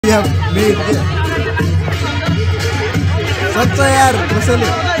we have made सच्चा यार कसैले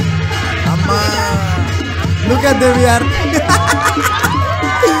अम्मा look at them यार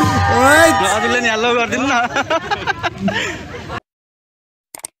ओए हजुरले नि हल्लो गर्दिनु न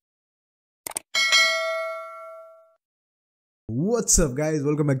What's up guys,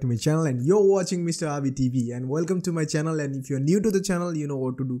 welcome back to my channel and you're watching Mr. Avi TV and welcome to my channel. And if you're new to the channel, you know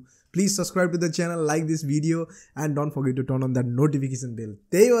what to do. Please subscribe to the channel, like this video and don't forget to turn on that notification bell.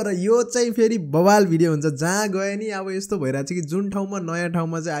 त्यही भएर यो चाहिँ फेरि बवाल video हुन्छ जहाँ गए नि अब यस्तो भइरहेछ कि जुन ठाउँमा नयाँ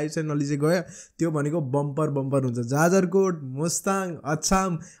ठाउँमा चाहिँ आयुष एन्ड अलिजे गयो त्यो भनेको बम्पर हुन्छ जाजरकोट मुस्ताङ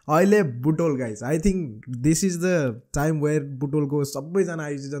अछाम अहिले Butwal guys I think this is the time where बुटोलको सबैजना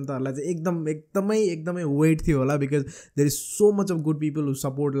आयुष जनताहरुलाई चाहिँ एकदमै वेट थियो होला because there is so much of good people who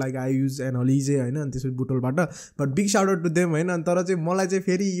support like AAYOUSH and ALIZEH हैन अनि त्यसपछि बुटोलबाट but big shout out to them हैन अनि तर चाहिँ मलाई चाहिँ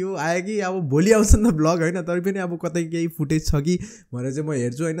फेरि यो आयो कि अब भोलि आउँछ नि त ब्लग हैन तर पनि अब कतै केही फुटेज छ कि भनेर चाहिँ म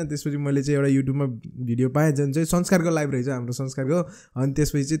हेर्छु हैन त्यसपछि मैले चाहिँ एउटा युट्युबमा भिडियो पाएँ जुन चाहिँ संस्कारको लाइभ रहेछ हाम्रो संस्कारको अनि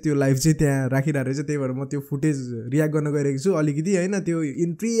त्यसपछि चाहिँ त्यो लाइभ चाहिँ त्यहाँ राखिरहेको रहेछ त्यही भएर म त्यो फुटेज रियाक्ट गर्न गइरहेको छु अलिकति हैन त्यो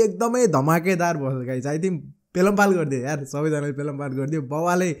इन्ट्री एकदमै धमाकेदार भयो गाइस आई थिंक पेलमपाल गरिदियो यार सबैजनाले पेलमपाल गरिदियो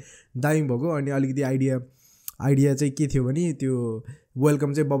बवालै दामी भएको अनि अलिकति आइडिया चाहिँ के थियो भने त्यो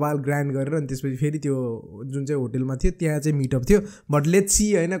वेलकम चाहिँ बबाल ग्रान्ड गरेर अनि त्यसपछि फेरि त्यो जुन चाहिँ होटलमा थियो त्यहाँ चाहिँ मिटअप थियो बट लेट्स सी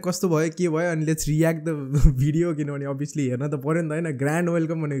हैन कस्तो भयो के भयो अनि लेट्स रियाक्ट द भिडियो किनभने अभियसली हेर्न त पर्यो नि त हैन ग्रान्ड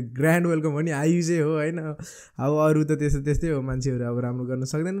वेलकम भने ग्रान्ड वेलकम भने आयुषै हो हैन अब अरू त त्यस्तै हो मान्छेहरू अब राम्रो गर्न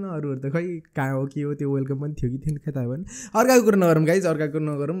सक्दैनन् अरूहरू त खै कहाँ हो के हो त्यो वेलकम पनि थियो कि थिएन खै भने अर्काको कुरा नगरौँ गाइज अर्काको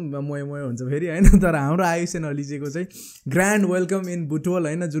नगरौँ मोय हुन्छ फेरि हैन तर हाम्रो आयुष एन्ड अलिजेको चाहिँ ग्रान्ड वेलकम इन बुटवल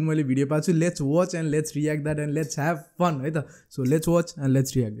हैन जुन मैले भिडियो पाएको छु let's watch and let's react that and let's have fun है त so let's watch and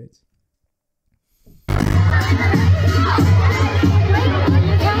let's react guys.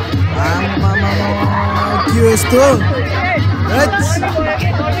 क्यों इसको? Let's.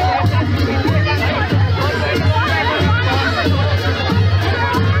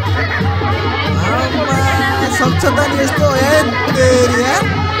 स्वच्छता नहीं इसको है तेरी है?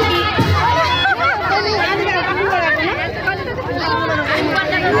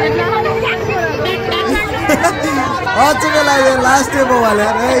 और तुम्हें लाइए लास्ट डे बवाल है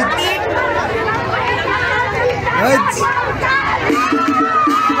राइट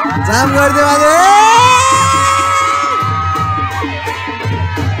जाम कर दे वाले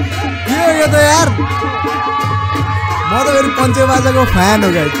ये हो गया तो यार मैं तो मेरी पंचे बाजा को फैन हो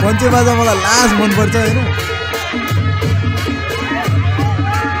गया पंचे बाजा मतलब लास्ट मन पड़ता है ना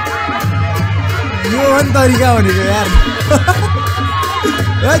ये वन तरीका होने का यार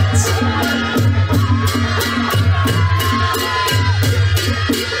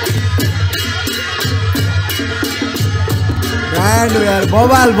ग्रैंड यार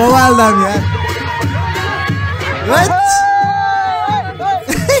बवाल दाम यार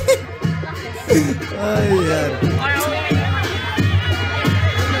यार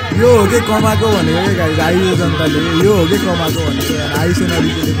यो हो के कमाको भनेको के गाइस आयुष जनताले यो हो के कमाको भनेको यार Ayush and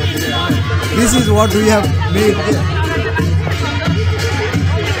अलिजेले this is what we have made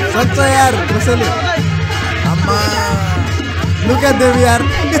सच्चा यार कसैले अम्मा लुक एट देम यार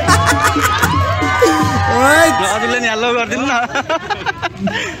हजुरले नि हल्लो गर्दिनु न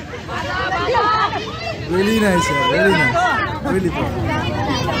really nice really fun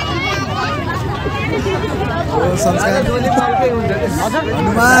oh संस्कार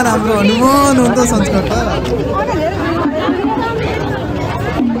हनुमान हाम्रो हनुमान हो त संस्कार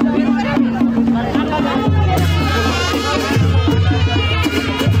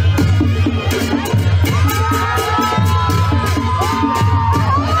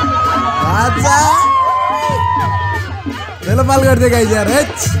त पाल कर देगा यार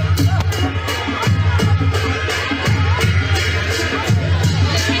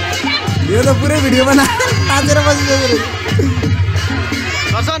ये तो पूरे वीडियो बना नाचेर बसिरहेको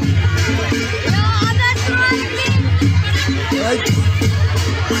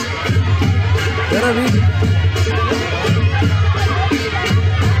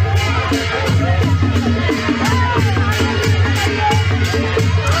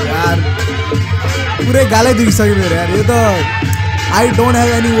यार पूरे गाले दुखिसक्यो मेरो यार यो त I don't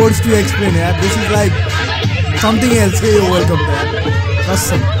have any words to explain यार this is like something else के यो वेलकम त यार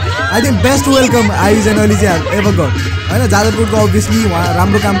कसम I think best welcome AAYOUSH and ALIZEH have ever got हैन जाजरकोटको obviously वहाँ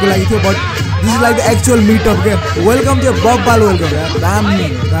राम्रो कामको लागि थियो but this is like the actual meetup के वेलकम थियो बब्बाल वेलकम यार दामी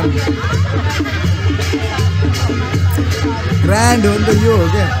ग्रान्ड हो नि त यो हो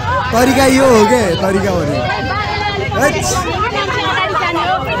के तरिका यो हो के तरिका भने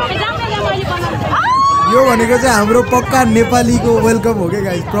यो भनेको चाहिँ हाम्रो पक्का नेपालीको वेलकम हो के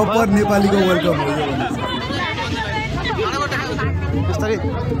गाइस प्रपर नेपालीको वेलकम हो यो अरे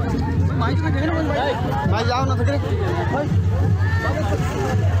भाइ जाऊ न त के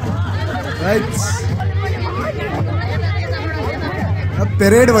राइट अब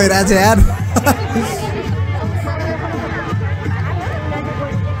पेरेड भइरहेछ यार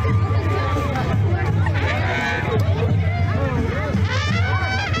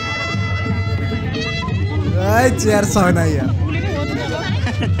राइट यार सहना यार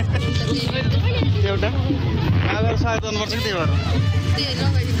एउटा नागर सायद गर्नुपर्छ कि त्यही भएर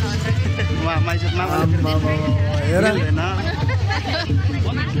हेर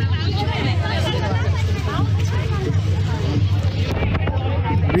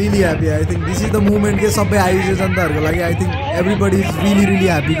really happy. I think this is the moment के सबै आयुष जनताहरुको लागि I think everybody is really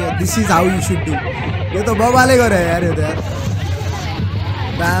happy. This is how you should do. यो त बबाले गरे यार यो त यार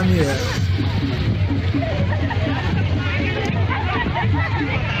दामी यार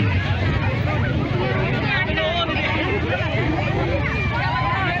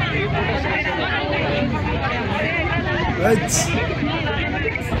right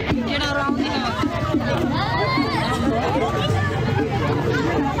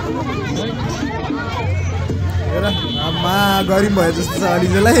आमा गरिम भयो जस्तो छ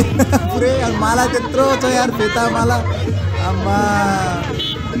अलिजलाई पुरै माला त्यत्रो छ यार फेता माला आमा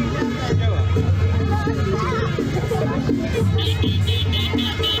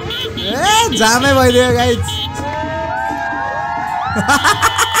ए जामै भइदियो गाइस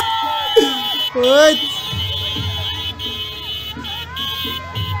ओइ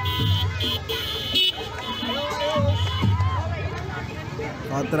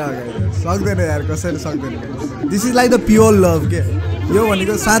खतरा गाइस सक्दैन यार कसैले सक्दैन this is like the pure love के यो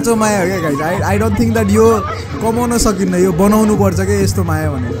भनेको साँचो माया हो क्या guys I don't think that यो कमाउन सकिन्न यो बनाउनु पर्छ क्या यस्तो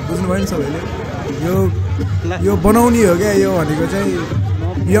माया भनेको बुझ्नुभयो नि सबैले यो बनाउने हो क्या यो भनेको चाहिँ you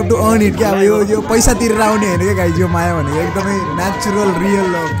have to earn it क्या अब यो पैसा तिरेर आउने होइन क्या गाइस यो माया भनेको एकदमै नेचुरल रियल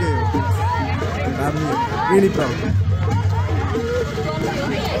लभ के हो really proud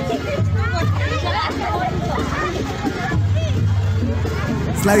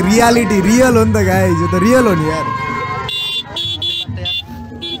like reality real हो नि त गाइस यो त रियल हो नि यार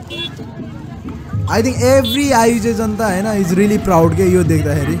आई थिङ्क एभ्री आयुष जनता होइन इज रियली प्राउड के यो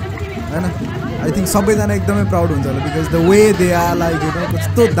देख्दाखेरि होइन आई थिङ्क सबैजना एकदमै प्राउड हुन्छ होला because the way they are like होइन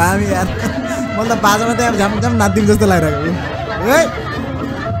कस्तो दामी यार मलाई त बाजामा चाहिँ अब झ्याम नाच्दिउँ जस्तो लागिरहेको है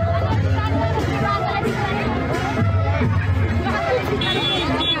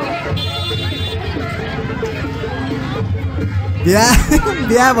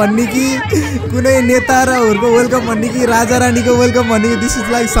बिहा भन्ने कि कुनै नेता र हरूको वेलकम भन्ने कि राजा रानीको वेलकम भन्ने कि this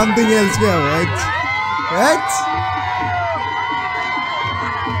is like something else के हो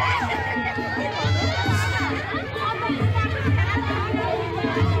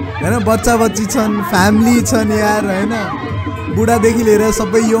होइन बच्चा बच्ची छन् फ्यामिली छन् यार होइन बुढादेखि लिएर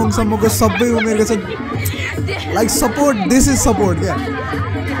सबै यङसम्मको सबै उमेरको छ like support this is support क्या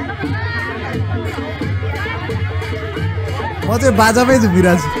म चाहिँ बाजामै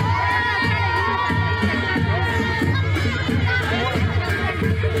झुमिरहेको छु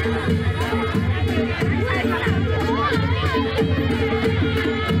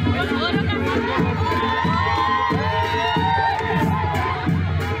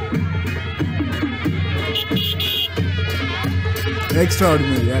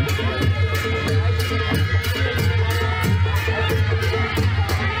extraordinary यार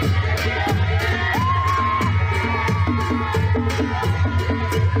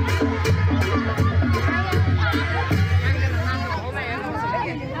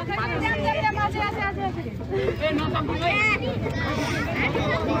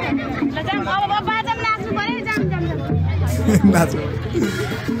नाच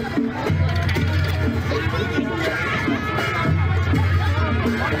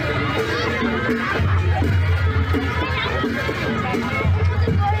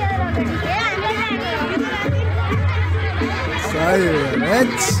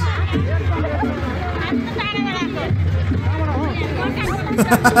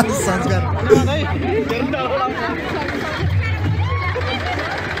संस्कार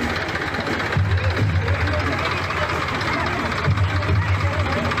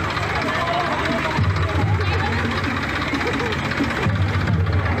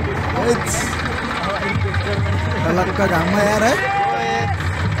लक्का घाममा यार है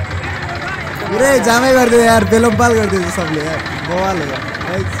पुरै जामै गरिदियो यार बेलमपाल गरिदियो सबले यार बवाल हो यार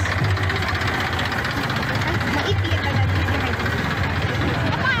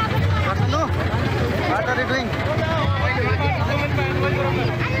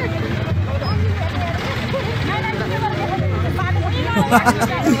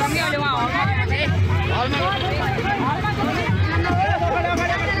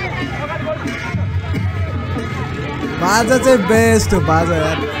बाजा चाहिँ बेस्ट बाजा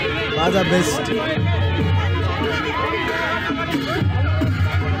यार बाजा बेस्ट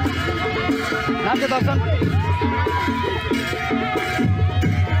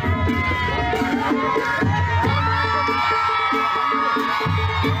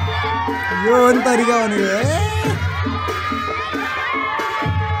यो हो नि तरिका भनेको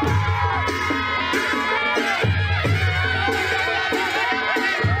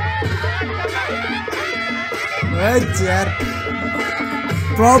यार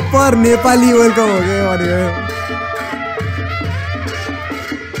प्रपर नेपाली वेलकम हो गयो भनेको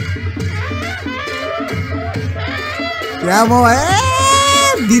क्या म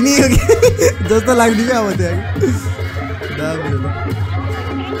दिने हो कि जस्तो लाग्ने क्या अब त्यहाँ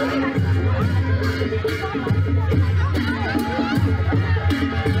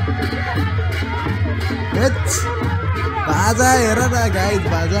बाजा हेर न गाइस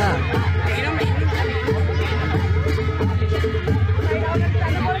बाजा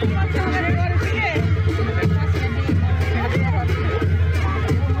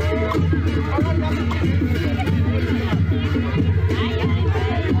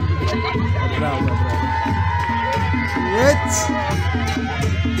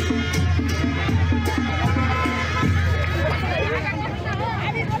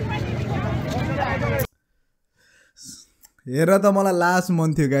हेर त मलाई लास्ट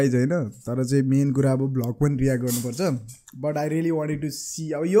मन थियो गाइज होइन तर चाहिँ मेन कुरा अब भ्लग पनि रियाक्ट गर्नुपर्छ but I really wanted to see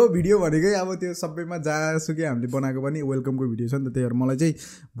अब यो भिडियो भनेकै अब त्यो सबैमा जहाँसुकै हामीले बनाएको पनि वेलकमको भिडियो छ नि त त्यही भएर मलाई चाहिँ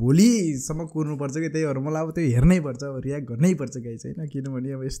भोलिसम्म कुर्नुपर्छ कि त्यही भएर मलाई अब त्यो हेर्नै पर्छ अब रियाक्ट गर्नै पर्छ गाइज होइन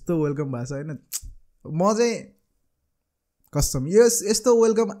किनभने अब यस्तो वेलकम भएको छ होइन म चाहिँ कसम यस्तो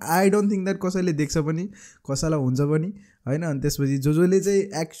welcome I don't think that कसैले देख्छ पनि कसैलाई हुन्छ पनि होइन अनि त्यसपछि जसले चाहिँ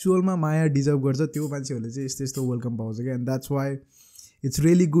एक्चुअलमा माया डिजर्भ गर्छ त्यो मान्छेहरूले चाहिँ यस्तो यस्तो वेलकम पाउँछ क्या and that's why it's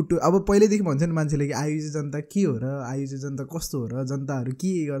really good to अब पहिल्यैदेखि भन्छ नि मान्छेले कि आयुष जनता के हो र आयुष जनता कस्तो हो र जनताहरू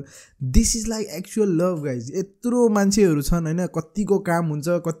के गर this is like actual love guys यत्रो मान्छेहरू छन् होइन कतिको काम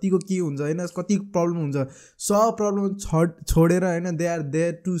हुन्छ कतिको के हुन्छ होइन कति प्रब्लम हुन्छ सब प्रब्लम छोडेर होइन they are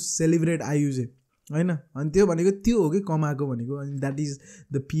there to celebrate Ayush होइन अनि त्यो भनेको त्यो हो कि कमाएको भनेको अनि that is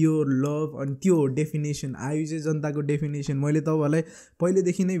the pure love अनि त्यो हो डेफिनेसन आयुष जनताको डेफिनेसन मैले तपाईँहरूलाई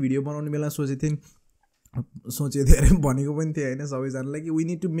पहिलेदेखि नै भिडियो बनाउने बेला सोचेको थिएँ अरे भनेको पनि थिएँ होइन सबैजनालाई कि we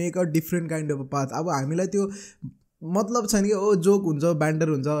need to make a different kind of a path अब हामीलाई त्यो मतलब छैन कि ओ जोक हुन्छ ब्यान्डर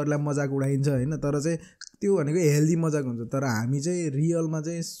हुन्छ अरूलाई मजाक उडाइन्छ होइन तर चाहिँ त्यो भनेको हेल्दी मजाक हुन्छ तर हामी चाहिँ रियलमा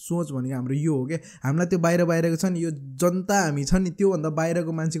चाहिँ सोच भनेको हाम्रो यो हो क्या हामीलाई त्यो बाहिरको छ नि यो जनता हामी छ नि त्योभन्दा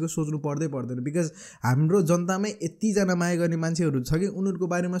बाहिरको मान्छेको सोच्नु पर्दैन बिकज हाम्रो जनतामै यतिजना माया गर्ने मान्छेहरू छ कि उनीहरूको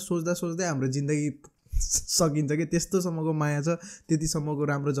बारेमा सोच्दा हाम्रो जिन्दगी सकिन्छ कि त्यस्तोसम्मको माया छ त्यतिसम्मको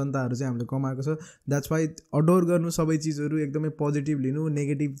राम्रो जनताहरू चाहिँ हामीले कमाएको छ द्याट्स वाइ अडोर गर्नु सबै चिजहरू एकदमै पोजिटिभ लिनु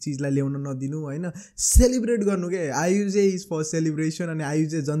नेगेटिभ चिजलाई ल्याउन नदिनु होइन सेलिब्रेट गर्नु के आयुष इज फर सेलिब्रेसन अनि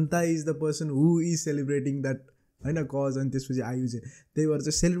आयुष जनता is the person who is celebrating that होइन कज अनि त्यसपछि आयुष त्यही भएर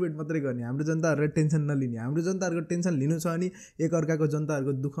चाहिँ सेलिब्रेट मात्रै गर्ने हाम्रो जनताहरूलाई टेन्सन नलिने हाम्रो जनताहरूको टेन्सन लिनु छ अनि एकअर्काको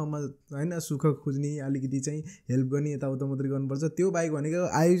जनताहरूको दुःखमा होइन सुख खोज्ने अलिकति चाहिँ हेल्प गर्ने यताउता मात्रै गर्नुपर्छ त्यो बाहेक भनेको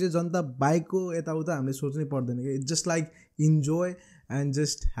आयुष जनता बाहेकको यताउता हामीले सोच्नै पर्दैन कि it's just like enjoy and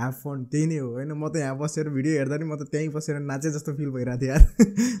just have fun त्यही नै हो होइन म त यहाँ बसेर भिडियो हेर्दा नि म त त्यहीँ बसेर नाचे जस्तो फिल भइरहेको थियो यार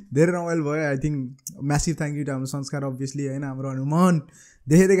धेरै रमाइलो भयो I think massive thank you to हाम्रो संस्कार अभियसली होइन हाम्रो हनुमान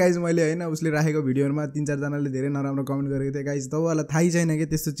देखेँ गाइज मैले होइन उसले राखेको भिडियोहरूमा 3-4जनाले धेरै नराम्रो कमेन्ट गरेको थिएँ गाइज तपाईँहरूलाई थाहै छैन कि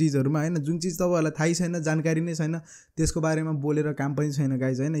त्यस्तो चिजहरूमा होइन जुन चिज तपाईँहरूलाई थाहै छैन जानकारी नै छैन त्यसको बारेमा बोलेर काम पनि छैन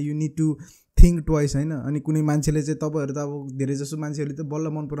गाइज होइन you need to think twice होइन अनि कुनै मान्छेले चाहिँ तपाईँहरू त अब धेरै जसो मान्छेहरूले त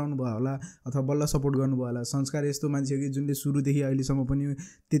बल्ल मन पराउनु भयो होला अथवा बल्ल सपोर्ट गर्नुभयो होला संस्कार यस्तो मान्छे हो कि जुनले सुरुदेखि अहिलेसम्म पनि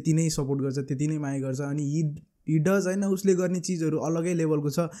त्यति नै सपोर्ट गर्छ त्यति नै माया गर्छ अनि हि डज होइन उसले गर्ने चिजहरू अलगै लेभलको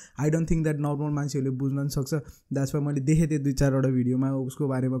छ I don't think that normal मान्छेहरूले बुझ्न पनि सक्छ द्याट्स वाइ मैले देखेँ थिएँ 2-4वटा भिडियोमा उसको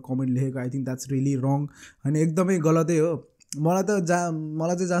बारेमा कमेन्ट लेखेको आई थिङ्क द्याट्स रियली रङ अनि एकदमै गलतै हो मलाई चाहिँ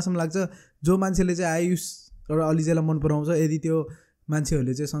जहाँसम्म लाग्छ जो मान्छेले चाहिँ आयुष र अलिजेलाई मन पराउँछ यदि त्यो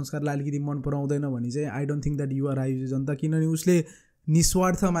मान्छेहरूले चाहिँ संस्कारलाई अलिकति मन पराउँदैन भने चाहिँ I don't think that you are Ayush जनता किनभने उसले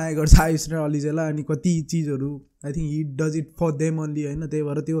निस्वार्थ माया गर्छ आयुष र अलिजेलाई अनि कति चिजहरू I think he does it for them only होइन त्यही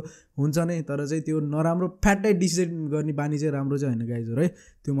भएर त्यो हुन्छ नै तर चाहिँ त्यो नराम्रो फ्याटै डिसिजन गर्ने बानी चाहिँ राम्रो चाहिँ होइन गाइजहरू है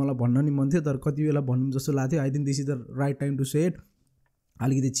त्यो मलाई भन्न नि मन थियो तर कति बेला भन्नु जस्तो लाग्थ्यो I think this is the right time to say it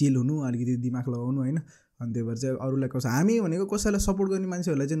अलिकति चिल हुनु अलिकति दिमाग लगाउनु होइन अनि त्यही भएर चाहिँ अरूलाई कसै हामी भनेको कसैलाई सपोर्ट गर्ने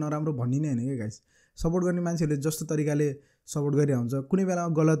मान्छेहरूलाई चाहिँ नराम्रो भन्ने नै होइन क्या गाइस सपोर्ट गर्ने मान्छेहरूले जस्तो तरिकाले सपोर्ट गरिरहेको हुन्छ कुनै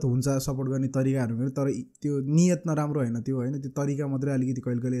बेलामा गलत हुन्छ सपोर्ट गर्ने तरिकाहरू तर त्यो नियत नराम्रो होइन त्यो होइन त्यो तरिका मात्रै अलिकति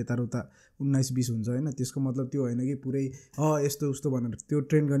कहिले कहिले यताउता 19-20 हुन्छ होइन त्यसको मतलब त्यो होइन कि पुरै यस्तो उस्तो भनेर त्यो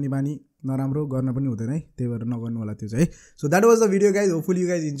ट्रेन्ड गर्ने बानी नराम्रो गर्न पनि हुँदैन है त्यही भएर नगर्नु होला त्यो चाहिँ है so that was the video guys hopefully you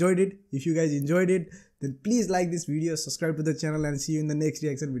guys enjoyed it if you guys enjoyed it then please like this video, subscribe to the channel, and see you in the next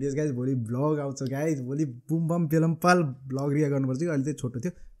reaction videos guys. भोलि vlog आउँछ guys, भोलि boom bomb Pelham पाल vlog Riya गर्नुपर्छ। अहिले चाहिँ छोटो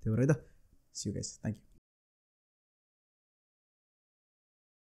थियो त्यही भएर है त। See you guys, thank you.